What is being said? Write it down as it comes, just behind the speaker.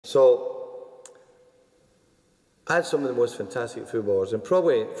So I had some of the most fantastic footballers, and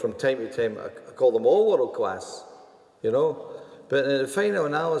probably from time to time I call them all world class, you know. But in the final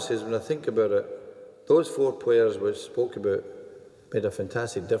analysis, when I think about it, those four players we spoke about made a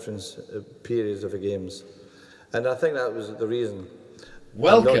fantastic difference at periods of the games. And I think that was the reason.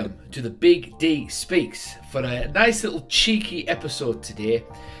 Welcome to the Big D Speaks for a nice little cheeky episode today.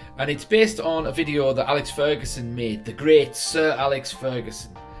 And it's based on a video that Alex Ferguson made, the great Sir Alex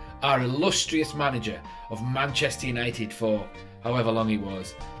Ferguson, our illustrious manager of Manchester United for however long he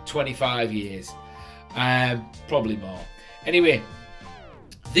was, 25 years, probably more. Anyway,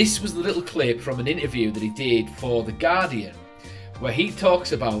 this was the little clip from an interview that he did for The Guardian, where he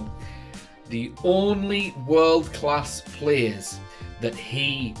talks about the only world-class players that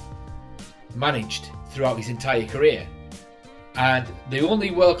he managed throughout his entire career. And the only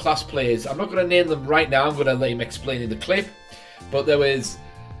world-class players, I'm not going to name them right now, I'm going to let him explain in the clip, but there was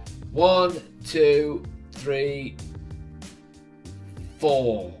 1, 2, 3,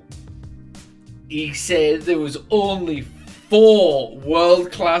 4. He said there was only 4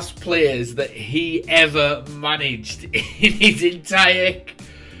 world-class players that he ever managed in his entire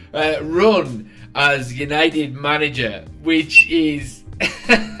run as United manager, which is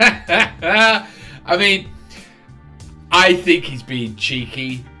I mean, I think he's being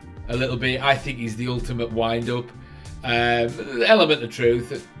cheeky a little bit. I think he's the ultimate wind-up. Element of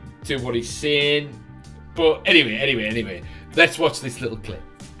truth to what he's saying. But anyway, let's watch this little clip.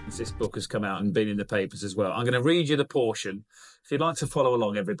 This book has come out and been in the papers as well. I'm going to read you the portion. If you'd like to follow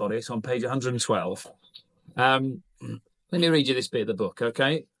along, everybody, it's on page 112. Let me read you this bit of the book,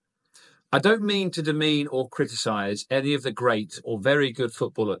 okay? I don't mean to demean or criticise any of the great or very good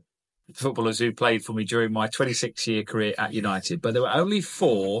footballers who played for me during my 26-year career at United, but there were only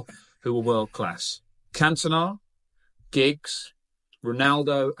 4 who were world-class. Cantona, Giggs,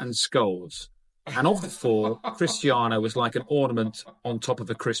 Ronaldo and Scholes. And of the 4, Cristiano was like an ornament on top of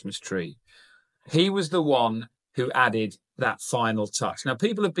a Christmas tree. He was the one who added that final touch. Now,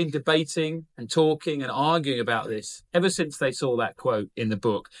 people have been debating and talking and arguing about this ever since they saw that quote in the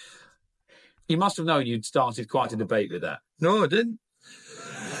book. You must have known you'd started quite a debate with that. No, I didn't.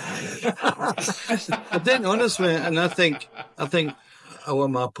 I didn't, honestly. And I think I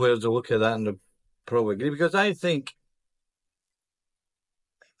want my players to look at that and probably agree, because I think,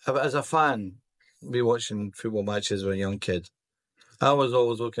 as a fan, be watching football matches with a young kid, I was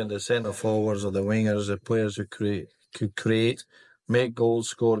always looking at the centre forwards or the wingers, the players who could create, make goals,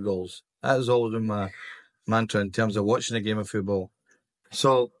 score goals. That has always been my mantra in terms of watching a game of football.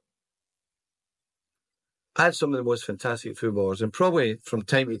 So I had some of the most fantastic footballers, and probably from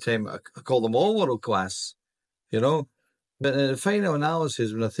time to time I call them all world class, you know. But in the final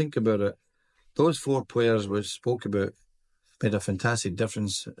analysis, when I think about it, those 4 players we spoke about made a fantastic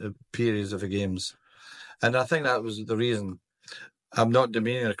difference at periods of the games. And I think that was the reason. I'm not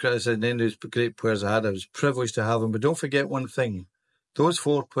demeaning or criticising any of those great players I had. I was privileged to have them. But don't forget one thing. Those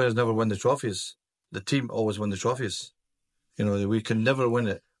 4 players never won the trophies. The team always won the trophies. You know, we can never win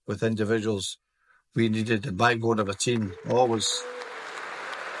it with individuals. We needed the backbone of a team, always.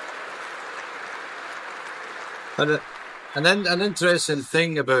 And an interesting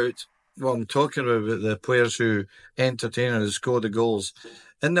thing about what I'm talking about the players who entertain and score the goals.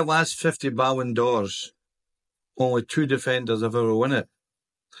 In the last 50 Ballon d'Ors, only 2 defenders have ever won it.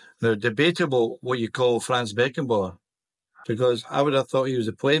 Now, debatable what you call Franz Beckenbauer, because I would have thought he was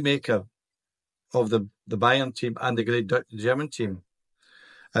the playmaker of the Bayern team and the great German team.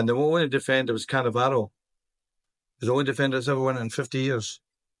 And the only defender was Cannavaro. He's the only defender that's ever won it in 50 years.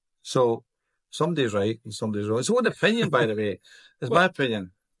 So somebody's right and somebody's wrong. It's one opinion, by the way. It's my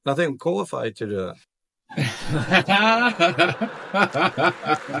opinion. I think I'm qualified to do that.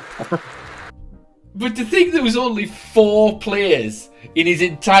 But to think there was only 4 players in his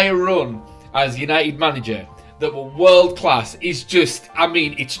entire run as United manager that were world class is just, I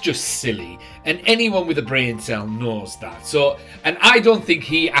mean, it's just silly. And anyone with a brain cell knows that. So, and I don't think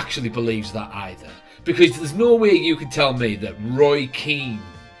he actually believes that either. Because there's no way you can tell me that Roy Keane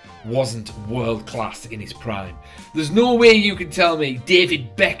wasn't world class in his prime. There's no way you can tell me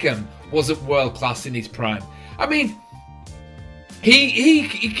David Beckham wasn't world class in his prime. I mean, he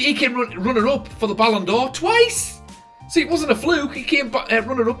came runner-up for the Ballon d'Or twice. So it wasn't a fluke. He came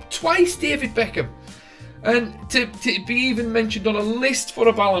runner-up twice, David Beckham. And to be even mentioned on a list for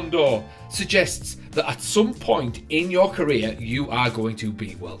a Ballon d'Or suggests that at some point in your career, you are going to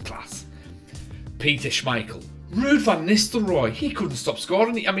be world-class. Peter Schmeichel. Ruud van Nistelrooy. He couldn't stop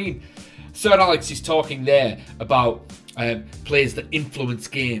scoring. I mean, Sir Alex is talking there about players that influence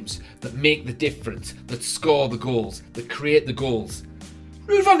games, that make the difference, that score the goals, that create the goals.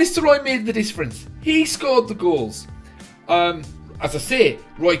 Ruud van Nistelrooy made the difference. He scored the goals. As I say,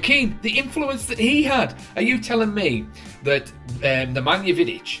 Roy Keane, the influence that he had. Are you telling me that Nemanja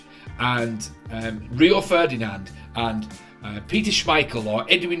Vidic and Rio Ferdinand and Peter Schmeichel or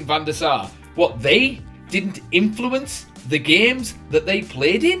Edwin van der Sar, what, they didn't influence the games that they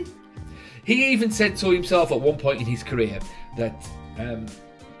played in? He even said so himself at one point in his career that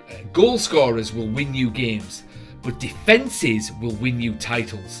goal scorers will win you games, but defences will win you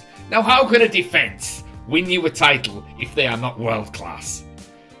titles. Now, how can a defence win you a title if they are not world class?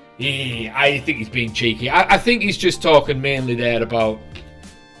 Yeah, I think he's being cheeky. I think he's just talking mainly there about,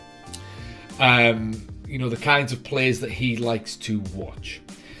 the kinds of plays that he likes to watch.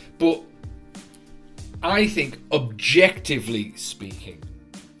 But I think, objectively speaking,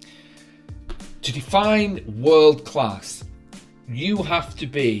 to define world class, you have to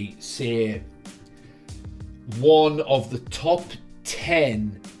be, say, one of the top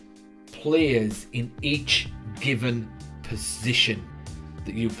 10 players in each given position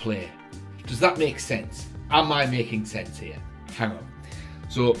that you play. Does that make sense? Am I making sense here? Hang on.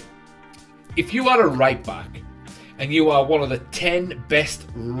 So, if you are a right back and you are one of the 10 best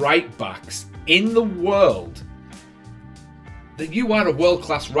right backs in the world, then you are a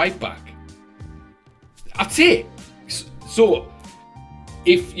world-class right back. That's it. So,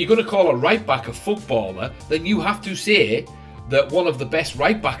 if you're going to call a right back a footballer, then you have to say that one of the best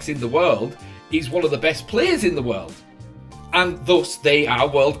right backs in the world is one of the best players in the world. And thus they are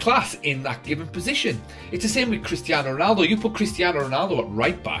world class in that given position. It's the same with Cristiano Ronaldo. You put Cristiano Ronaldo at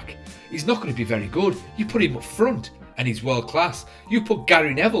right back, he's not going to be very good. You put him up front and he's world class. You put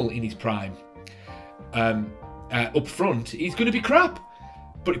Gary Neville in his prime up front, he's going to be crap.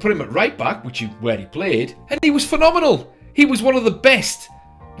 But you put him at right back, which is where he played, and he was phenomenal. He was one of the best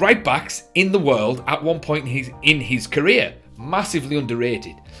right backs in the world at one point in his career. Massively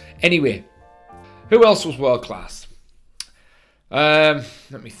underrated. Anyway, who else was world class?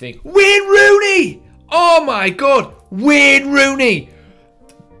 Let me think. Wayne Rooney! Oh my God, Wayne Rooney!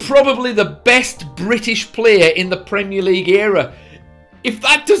 Probably the best British player in the Premier League era. If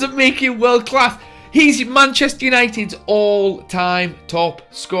that doesn't make you world class, he's Manchester United's all-time top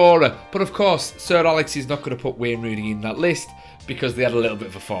scorer. But of course, Sir Alex is not going to put Wayne Rooney in that list because they had a little bit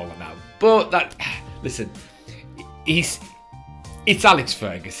of a falling out. But that, listen, it's Alex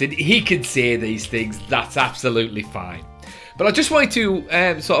Ferguson. He can say these things. That's absolutely fine. But I just wanted to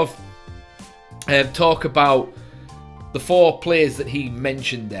talk about the 4 players that he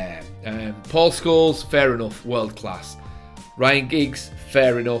mentioned there. Paul Scholes, fair enough, world class. Ryan Giggs,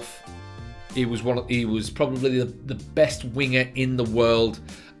 fair enough. He was probably the best winger in the world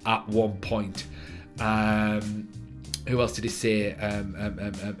at one point. Who else did he say?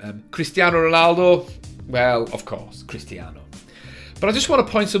 Cristiano Ronaldo. Well, of course, Cristiano. But I just want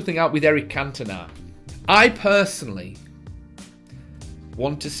to point something out with Eric Cantona. I personally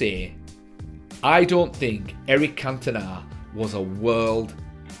want to say I don't think Eric Cantona was a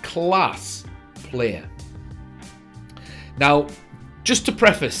world-class player. Now, just to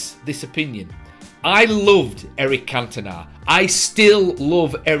preface this opinion, I loved Eric Cantona. I still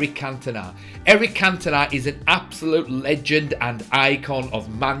love Eric Cantona. Eric Cantona is an absolute legend and icon of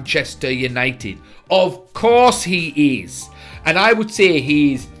Manchester United. Of course he is. And I would say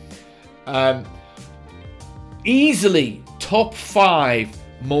he's easily top 5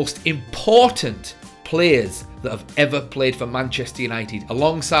 most important players that have ever played for Manchester United,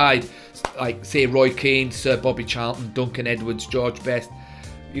 alongside, like, say, Roy Keane, Sir Bobby Charlton, Duncan Edwards, George Best.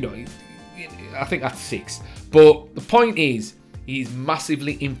 I think that's 6. But the point is, he's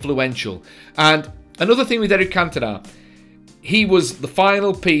massively influential. And another thing with Eric Cantona, he was the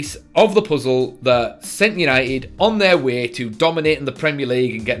final piece of the puzzle that sent United on their way to dominating the Premier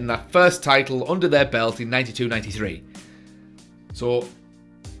League and getting that first title under their belt in 92-93. So,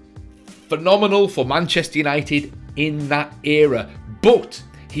 phenomenal for Manchester United in that era. But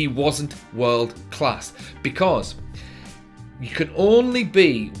he wasn't world class, because you can only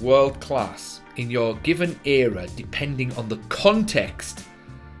be world class in your given era depending on the context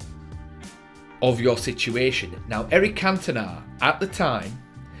of your situation. Now, Eric Cantona at the time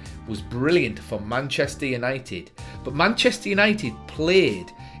was brilliant for Manchester United, but Manchester United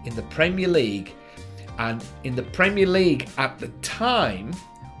played in the Premier League, and in the Premier League at the time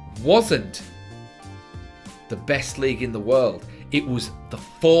wasn't the best league in the world. It was the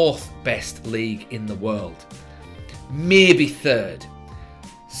 4th best league in the world, maybe 3rd.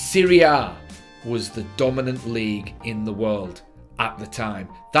 Serie A was the dominant league in the world at the time.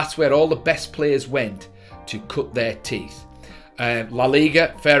 That's where all the best players went to cut their teeth. La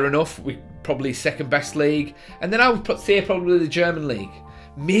Liga, fair enough, probably 2nd best league. And then I would say probably the German league.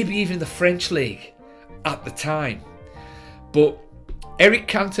 maybe even the French league at the time. But Eric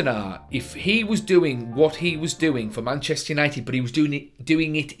Cantona, if he was doing what he was doing for Manchester United, but he was doing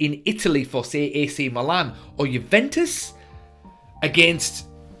it in Italy for, say, AC Milan or Juventus, against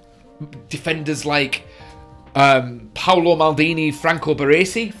defenders like Paolo Maldini, Franco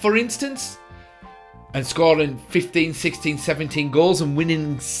Baresi, for instance, and scoring 15, 16, 17 goals and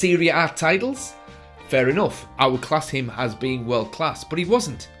winning Serie A titles, fair enough. I would class him as being world class, but he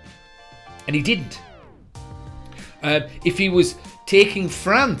wasn't. And he didn't. If he was taking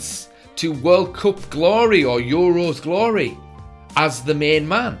France to World Cup glory or Euros glory as the main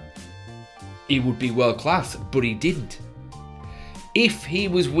man, he would be world class, but he didn't. If he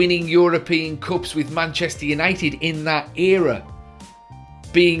was winning European Cups with Manchester United in that era,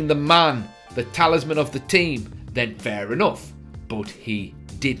 being the man, the talisman of the team, then fair enough, but he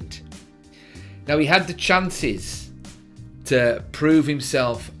didn't. Now, he had the chances to prove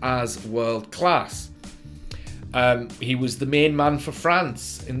himself as world class. He was the main man for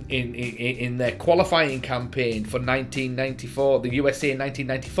France in their qualifying campaign for 1994, the USA in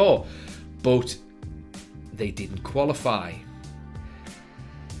 1994, but they didn't qualify.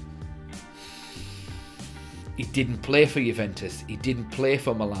 He didn't play for Juventus. He didn't play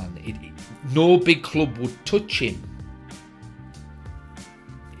for Milan. No big club would touch him.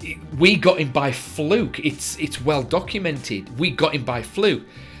 We got him by fluke. It's well documented. We got him by fluke.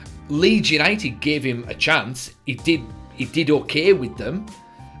 Leeds United gave him a chance. He did okay with them,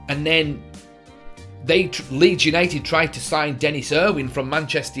 and then Leeds United tried to sign Dennis Irwin from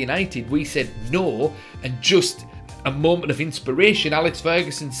Manchester United. We said no, and just a moment of inspiration, Alex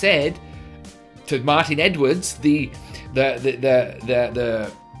Ferguson said to Martin Edwards, the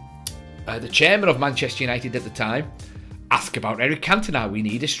chairman of Manchester United at the time, ask about Eric Cantona. We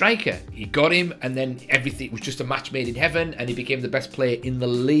need a striker. He got him, and then everything was just a match made in heaven, and he became the best player in the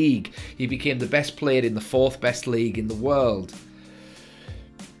league. He became the best player in the fourth best league in the world.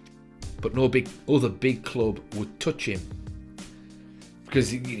 But no other big club would touch him because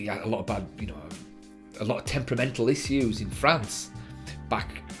he had a lot of bad, a lot of temperamental issues in France back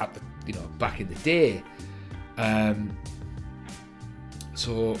in the day.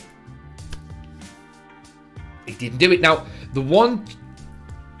 So he didn't do it. Now,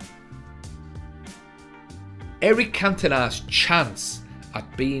 Eric Cantona's chance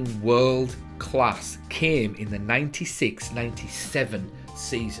at being world class came in the 96-97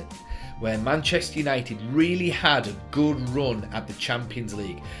 season, where Manchester United really had a good run at the Champions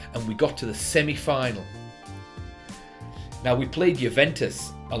League, and we got to the semi-final. Now, we played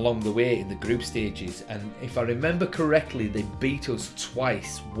Juventus along the way in the group stages, and if I remember correctly, they beat us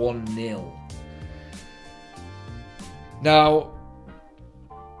twice, 1-0. Now,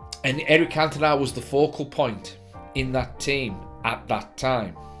 and Eric Cantona was the focal point in that team at that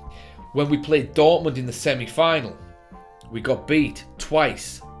time. When we played Dortmund in the semi-final, we got beat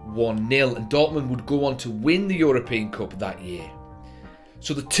twice, 1-0, and Dortmund would go on to win the European Cup that year.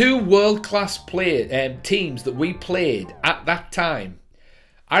 So the two world-class teams that we played at that time,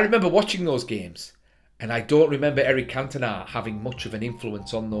 I remember watching those games, and I don't remember Eric Cantona having much of an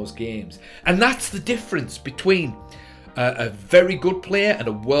influence on those games. And that's the difference between a very good player and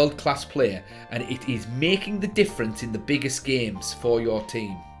a world-class player, and it is making the difference in the biggest games for your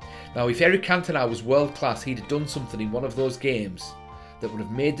team. Now, if Eric Cantona was world-class, he'd have done something in one of those games that would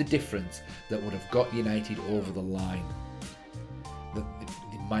have made the difference, that would have got United over the line. They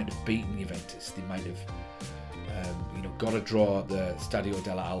might have beaten Juventus. They might have, got a draw at the Stadio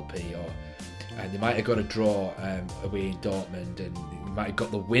della Alpi, and they might have got a draw away in Dortmund, and they might have got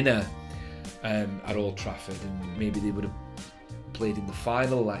the winner at Old Trafford, and maybe they would have played in the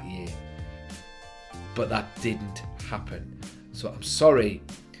final that year. But that didn't happen. So I'm sorry,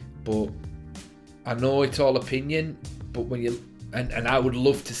 but I know it's all opinion. But when you and I would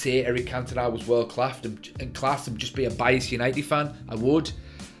love to say Eric Cantona was world class and just be a biased United fan. I would,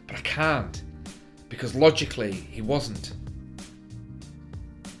 but I can't, because logically he wasn't,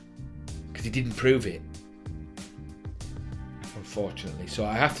 because he didn't prove it, unfortunately. So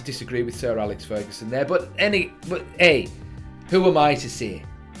I have to disagree with Sir Alex Ferguson there. But hey, who am I to say?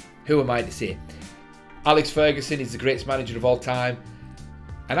 Who am I to say? Alex Ferguson is the greatest manager of all time,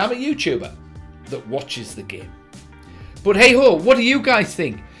 and I'm a YouTuber that watches the game. But hey ho, what do you guys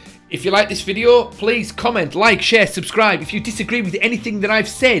think? If you like this video, please comment, like, share, subscribe. If you disagree with anything that I've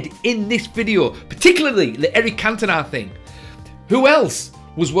said in this video, particularly the Eric Cantona thing, who else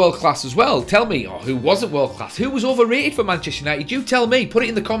was world class as well? Tell me. Or who wasn't world class? Who was overrated for Manchester United? You tell me. Put it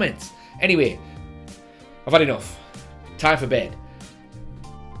in the comments. Anyway, I've had enough. Time for bed.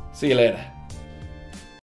 See you later.